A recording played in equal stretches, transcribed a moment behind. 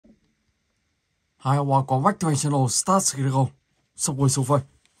Hai qua có vách to channel start cái không? Sắp rồi số phơi.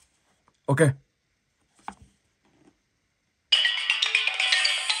 Ok.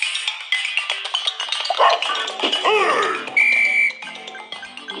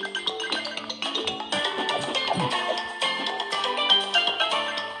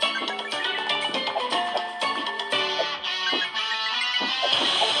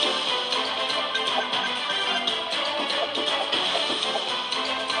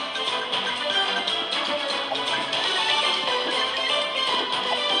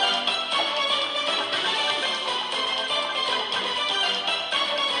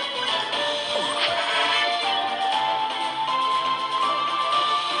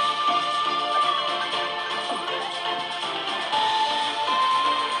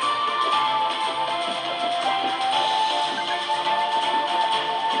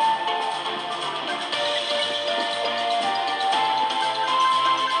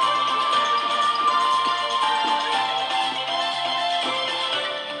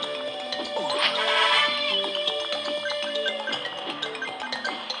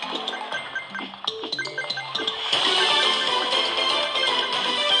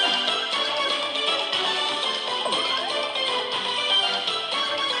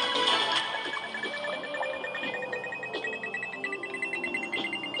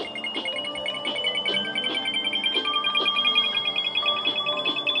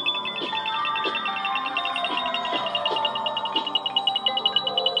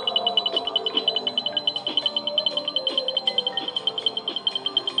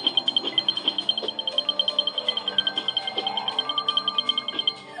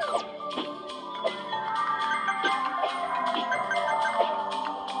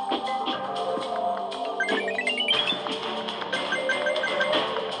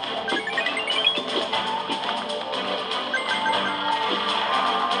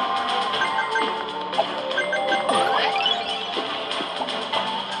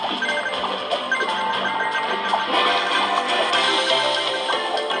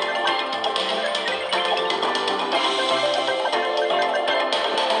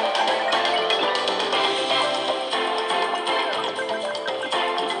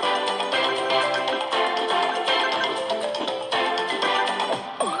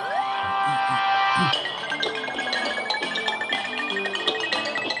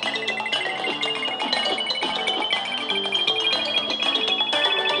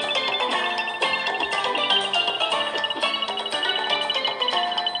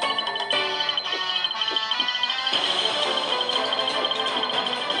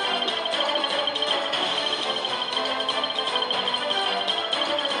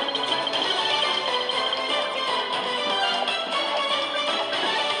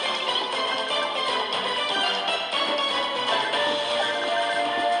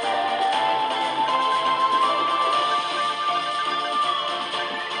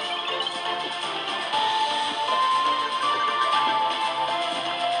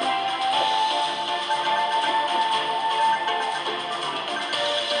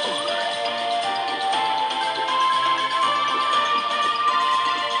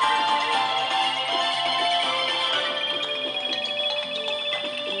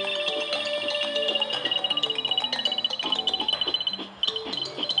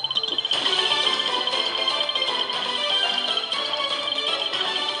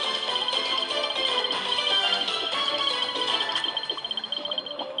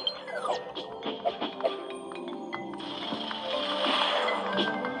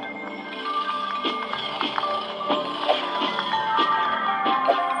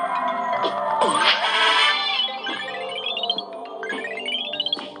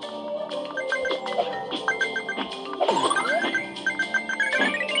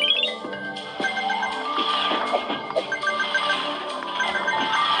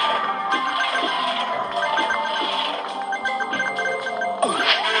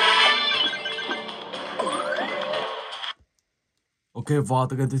 Ok, vào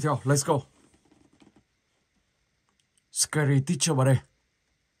từ game tiếp theo. Let's go. Scary Teacher vào đây.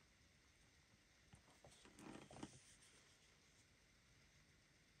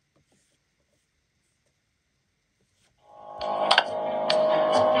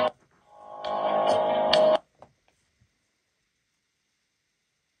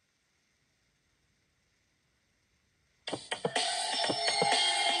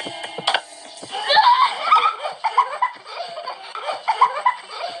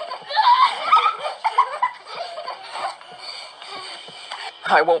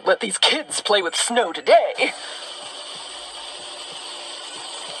 I won't let these kids play with snow today.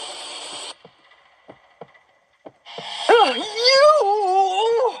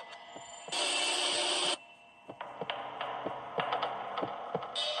 You!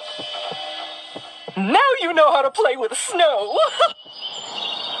 You know how to play with snow.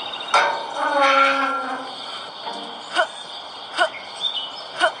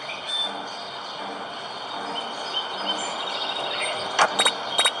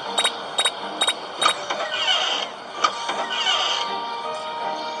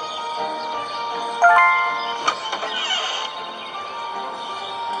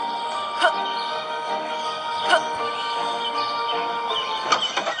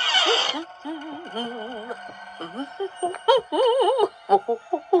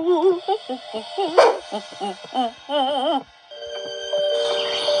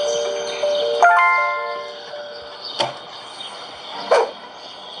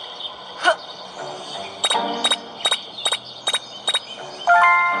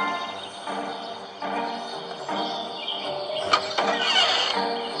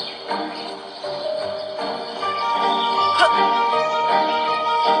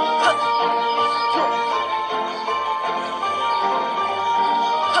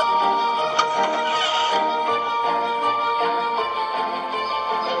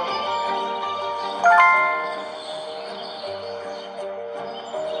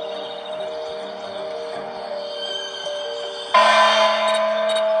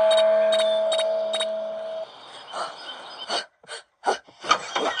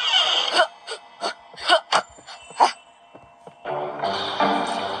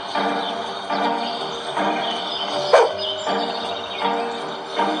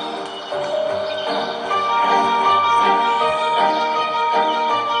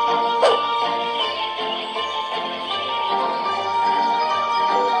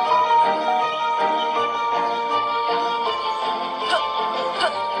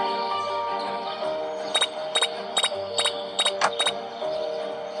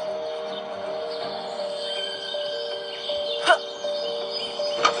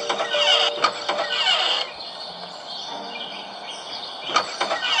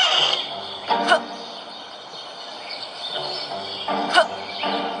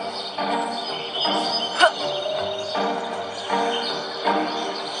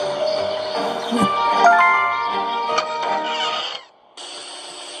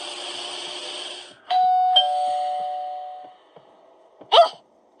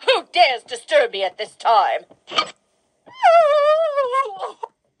 Who dares disturb me at this time?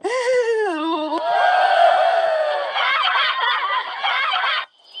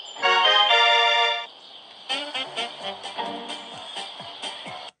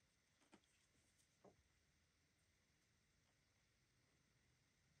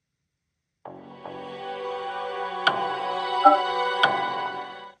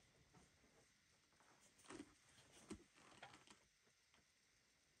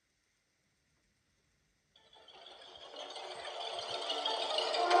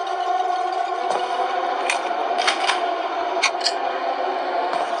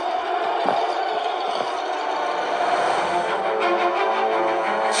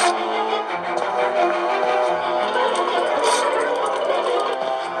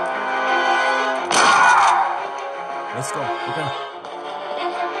 Let's go. Okay.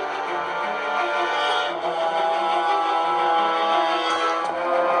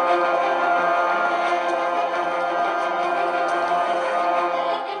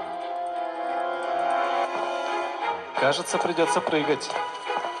 Кажется, придется прыгать.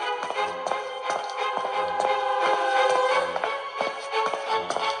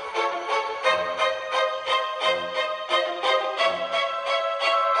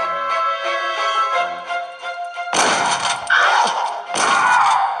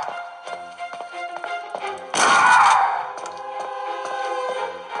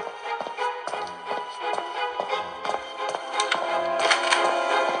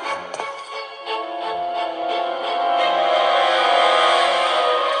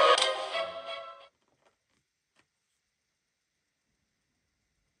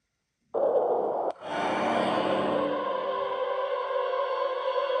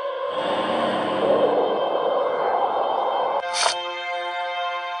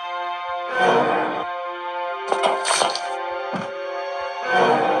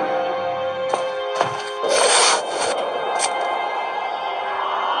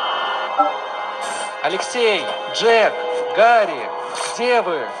 Алексей, Джек, Гарри, где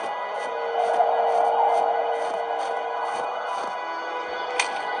вы?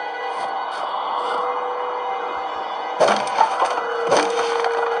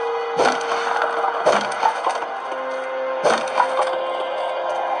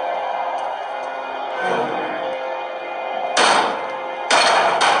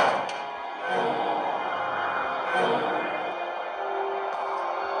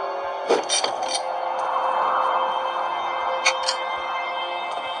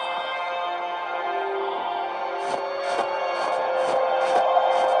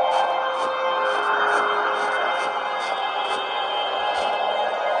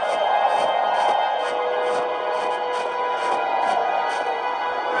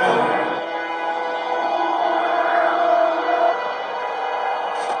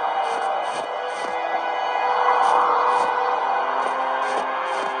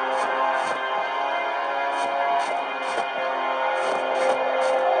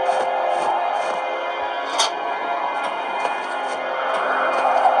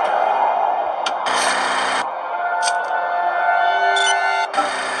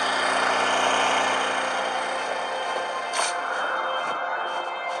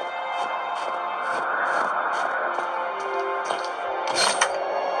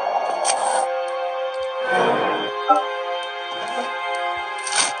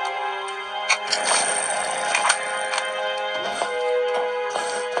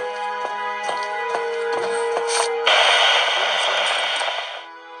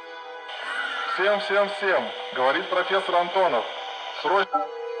 Всем, говорит профессор Антонов. Срочно.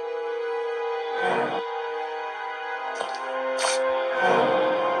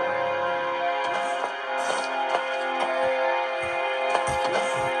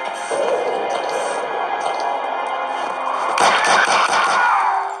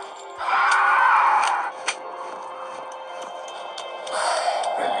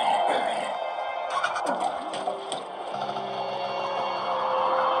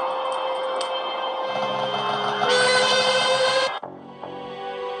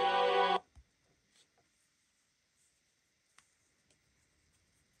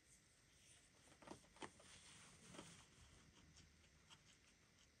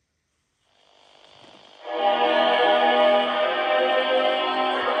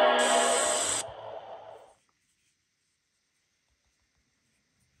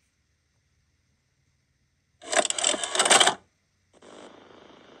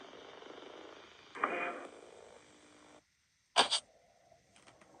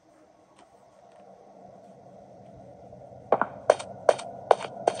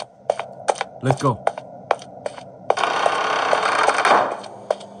 Let's go.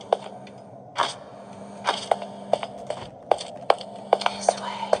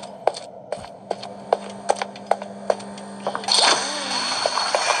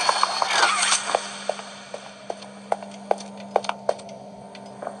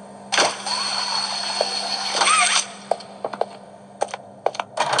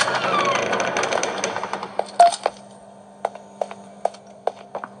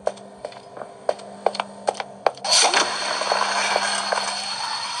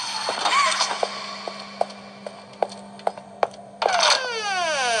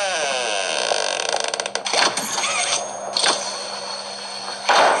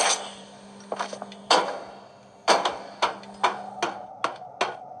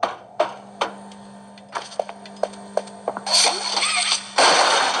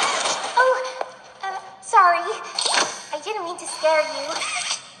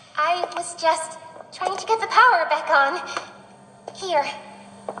 Just trying to get the power back on. Here.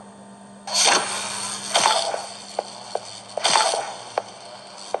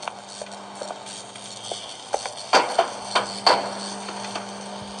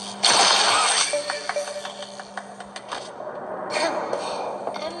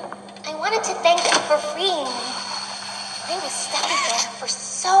 I wanted to thank you for freeing me. I was stuck in there for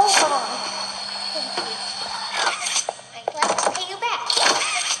so long. Thank you. I'd like to pay you back.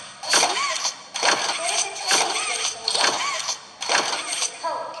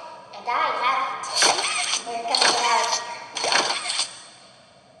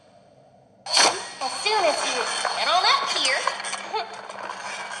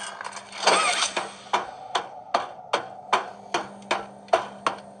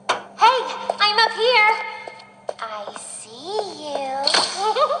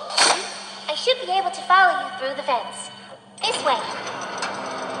 Through the fence. This way.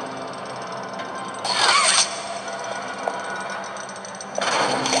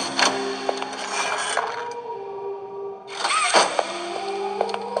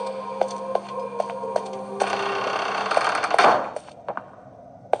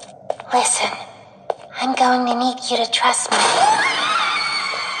 Listen, I'm going to need you to trust me.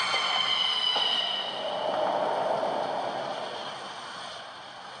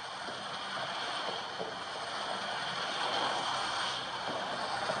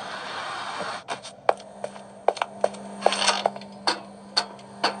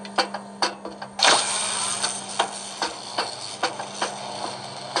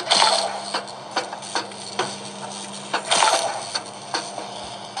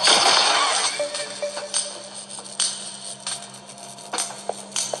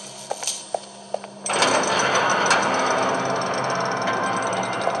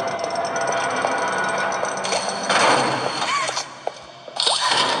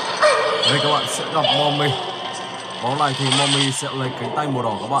 Đây các bạn sẽ gặp Mommy. Ván này thì Mommy sẽ lấy cánh tay màu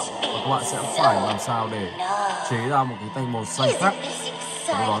đỏ các bạn, và các bạn sẽ phải làm sao để chế ra một cánh tay màu xanh khác.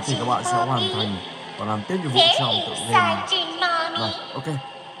 Sau đó thì các bạn sẽ hoàn thành và làm tiếp nhiệm vụ trong tựa game này. Ok.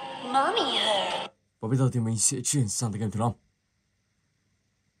 Và bây giờ thì mình sẽ chuyển sang tựa game thứ 5.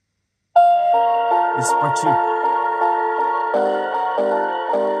 Dispatch you.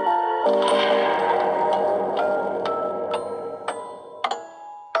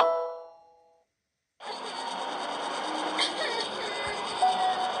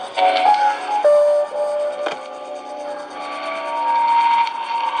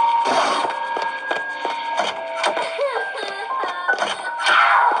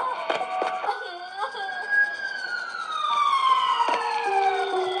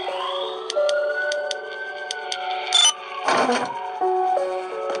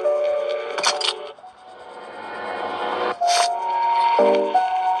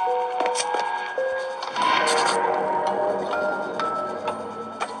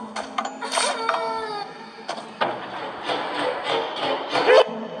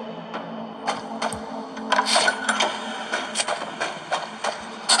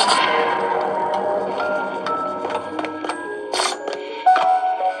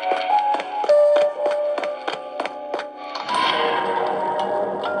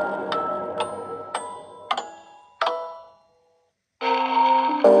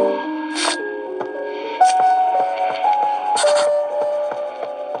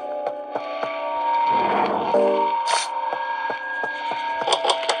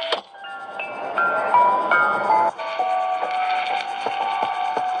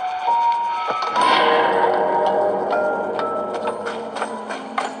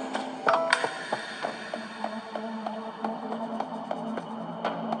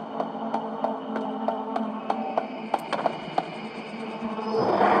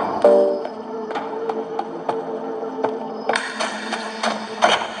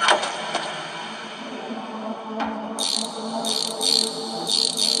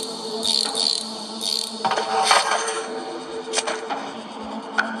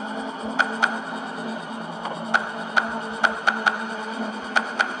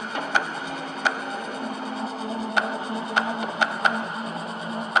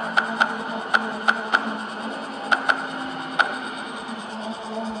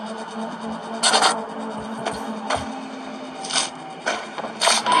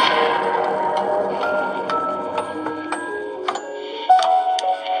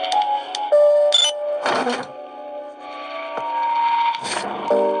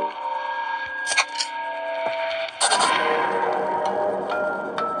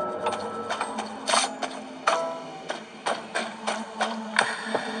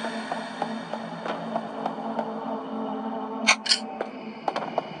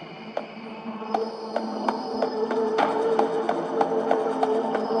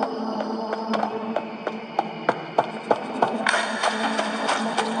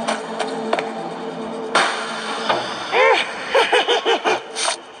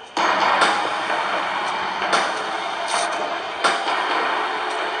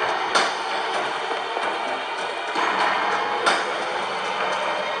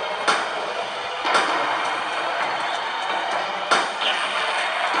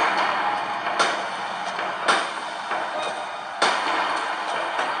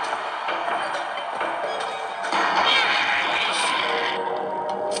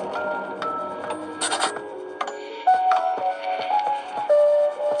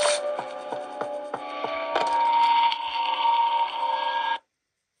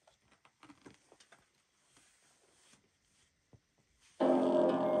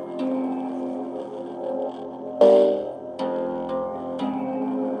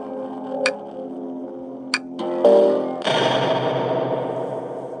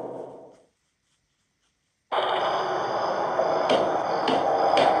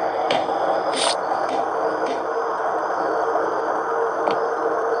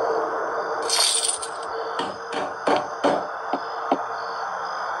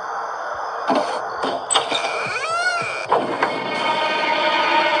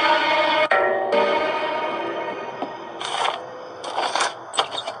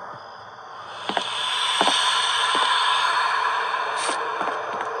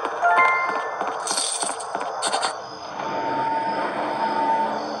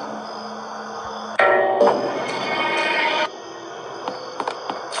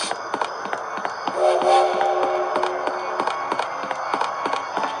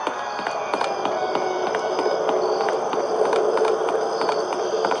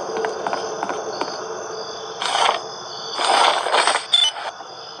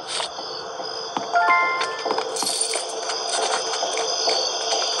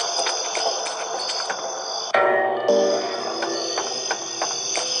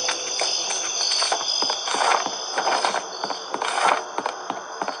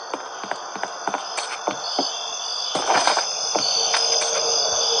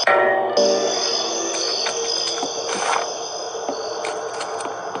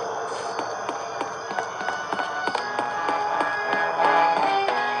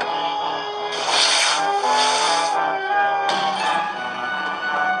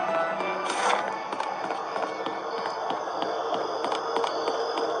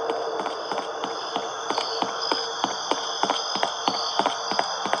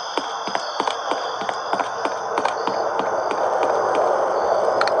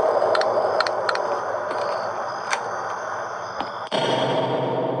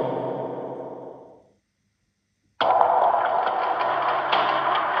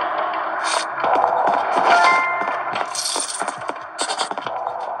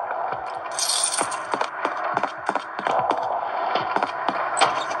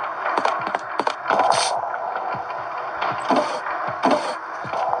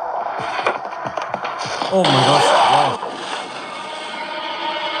 Oh my god. Wow.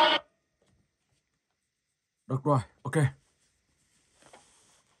 Được rồi, ok.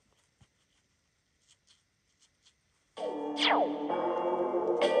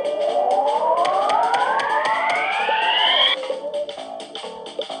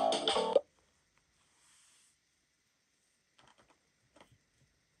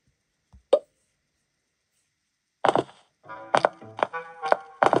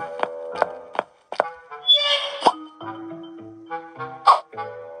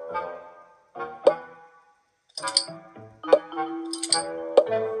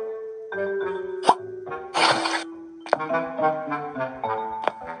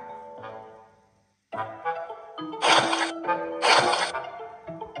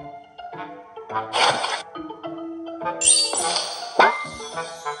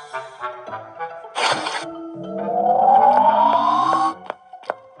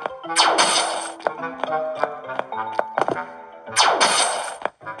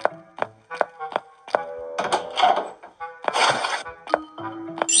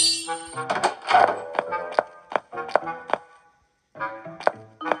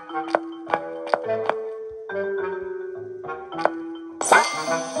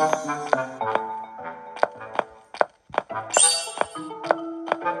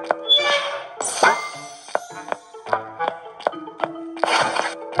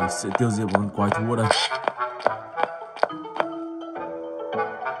 Mình sẽ tiêu diệt một con quái thú ở đây.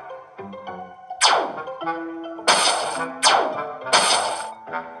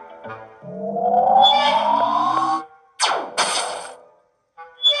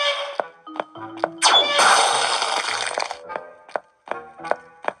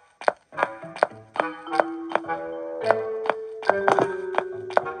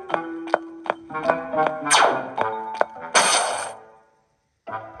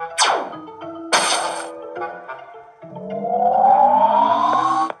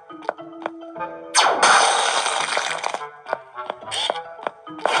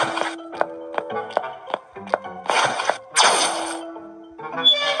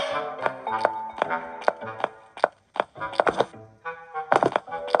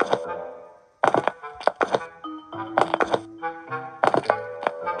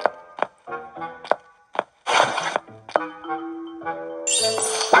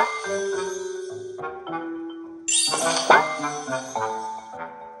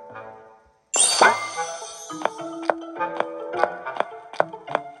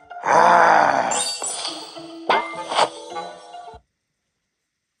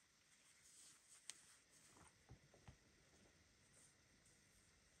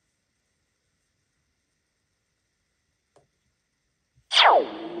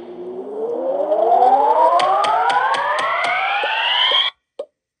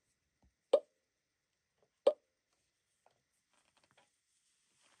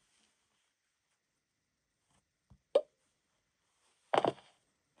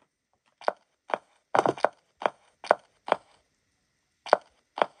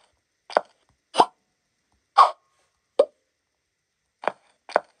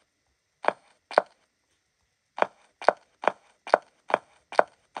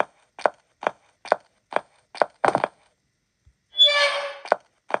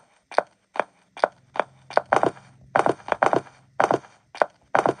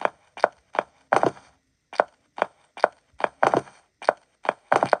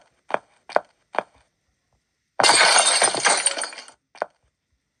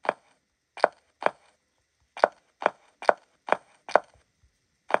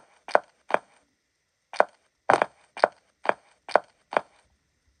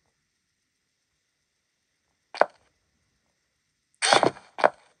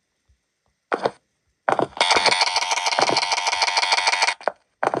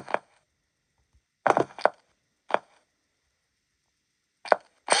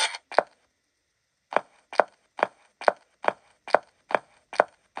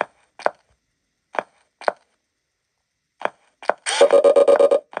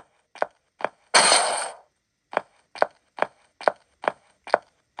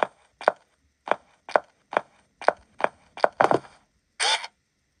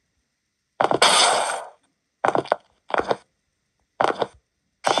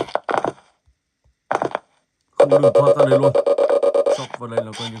 Không có đường thoát ra đây luôn. Chọc vào đây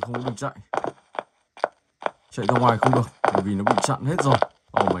là coi như không có đường chạy. Chạy ra ngoài không được bởi vì nó bị chặn hết rồi.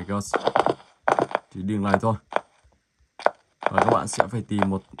 Oh my god. Chỉ đường này thôi. Và các bạn sẽ phải tìm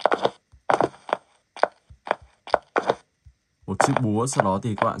một chiếc búa, sau đó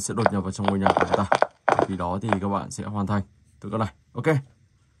thì các bạn sẽ đột nhập vào trong ngôi nhà của chúng ta. Vì đó thì các bạn sẽ hoàn thành từ cái này. Ok.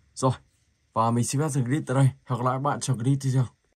 Rồi. Và mình xin phép dừng clip tại đây. Hẹn gặp lại các bạn trong clip tiếp theo.